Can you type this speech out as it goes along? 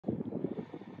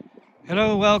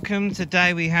Hello, welcome.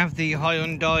 Today we have the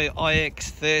Hyundai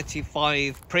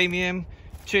IX35 Premium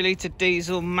 2-litre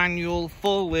diesel manual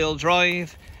 4-wheel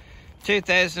drive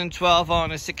 2012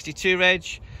 on a 62 reg.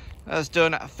 Has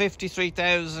done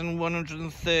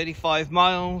 53,135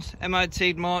 miles,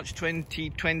 MOT March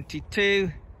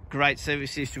 2022. Great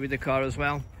service history with the car as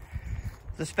well.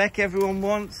 The spec everyone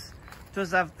wants. Does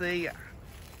have the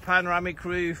panoramic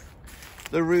roof,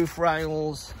 the roof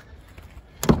rails,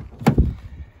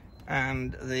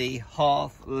 and the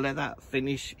half leather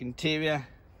finish interior,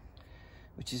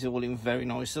 which is all in very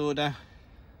nice order.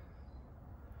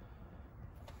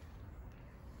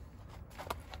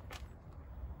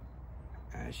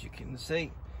 As you can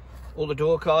see, all the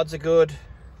door cards are good.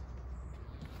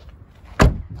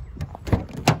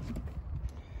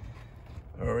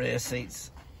 Rear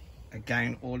seats,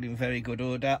 again, all in very good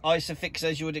order. Isofix,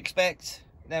 as you would expect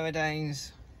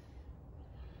nowadays.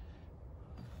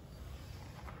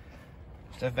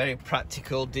 It's a very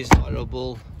practical,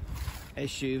 desirable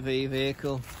SUV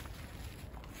vehicle.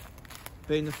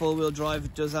 Being the 4-wheel drive,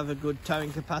 it does have a good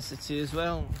towing capacity as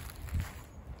well.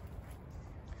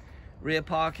 Rear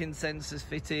parking sensors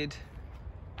fitted.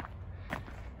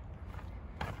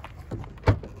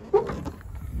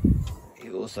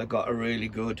 You've also got a really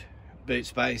good boot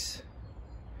space.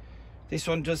 This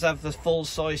one does have the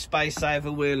full-size space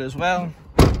saver wheel as well,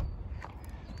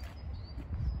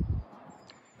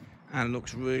 and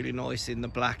looks really nice in the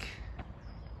black.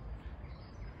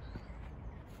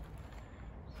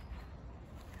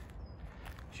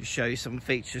 Just show you some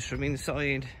features from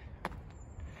inside.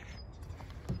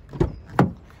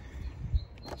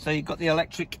 So you've got the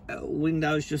electric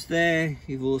windows just there.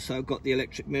 You've also got the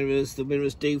electric mirrors. The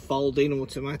mirrors do fold in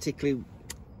automatically.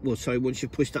 Well, sorry, once you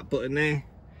push that button there.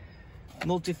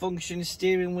 Multifunction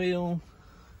steering wheel.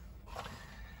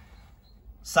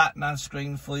 Sat nav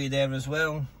screen for you there as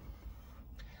well.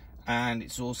 And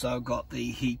it's also got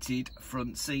the heated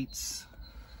front seats.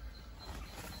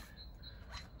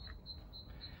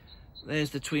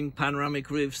 There's the twin panoramic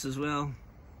roofs as well.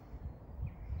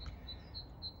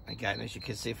 Again, as you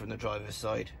can see from the driver's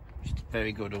side, just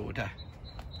very good order.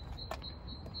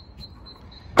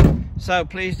 So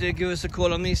please do give us a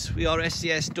call on this. We are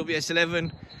SCS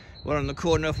WS11. We're on the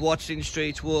corner of Watling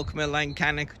Street, Walkmill Lane,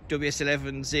 Cannock,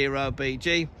 WS11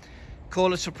 0BG.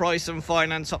 Call us for price and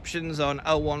finance options on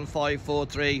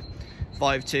 01543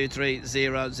 523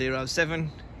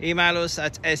 007. Email us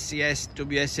at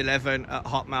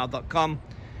scsws11@hotmail.com.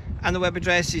 And the web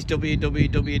address is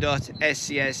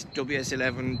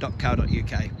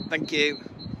www.scsws11.co.uk. Thank you.